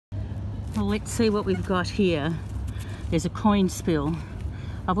Well, let's see what we've got here. There's a coin spill.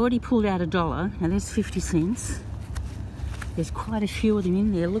 I've already pulled out $1. Now there's 50 cents. There's quite a few of them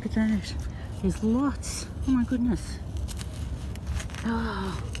in there. Look at that. There's lots. Oh my goodness.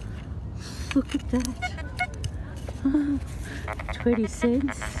 Oh, look at that. 20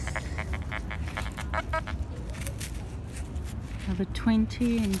 cents. Another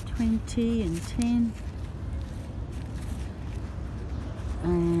 20 and 20 and 10.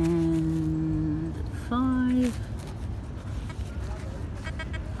 And 5.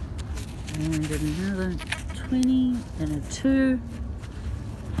 And another 20 and a 2.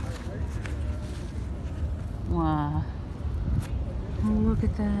 Wow. Oh, look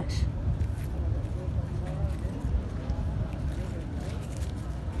at that.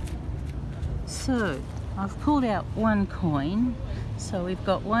 So, I've pulled out one coin. So we've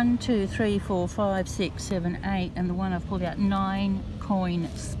got 1, 2, 3, 4, 5, 6, 7, 8, and the one I've pulled out, 9 coin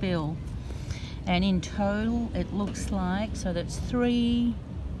spill. And in total, it looks like, so that's 3,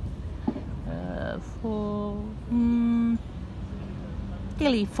 4,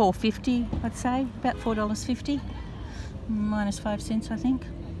 nearly $4.50, I'd say, about $4.50, minus 5 cents, I think.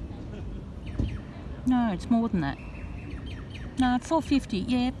 No, it's more than that. No, $4.50.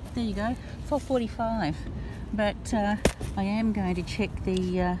 Yeah, there you go, $4.45. But I am going to check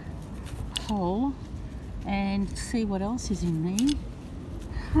the hole and see what else is in there.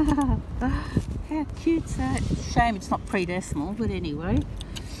 How cute's that? Shame it's not pre-decimal, but anyway.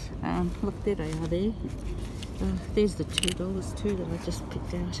 Look, there they are there. There's the $2 too that I just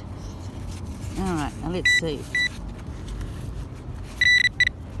picked out. Alright, now let's see.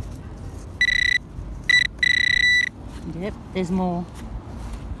 Yep, there's more.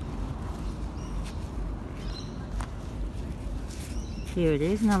 Here it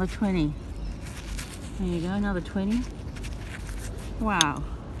is, another 20. There you go, another 20. Wow.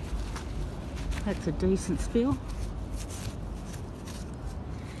 That's a decent spill.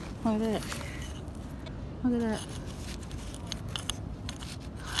 Look at that. Look at that.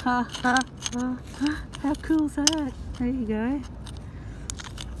 Ha ha ha. How cool's that? There you go.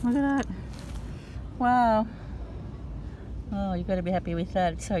 Look at that. Wow. Oh, you've got to be happy with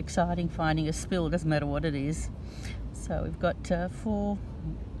that. It's so exciting finding a spill. It doesn't matter what it is. So we've got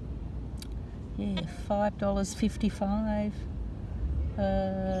 $5.55.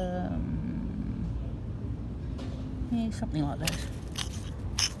 Yeah, something like that.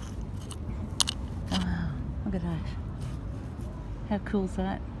 Wow, look at that. How cool's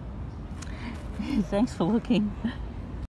that? Thanks for looking.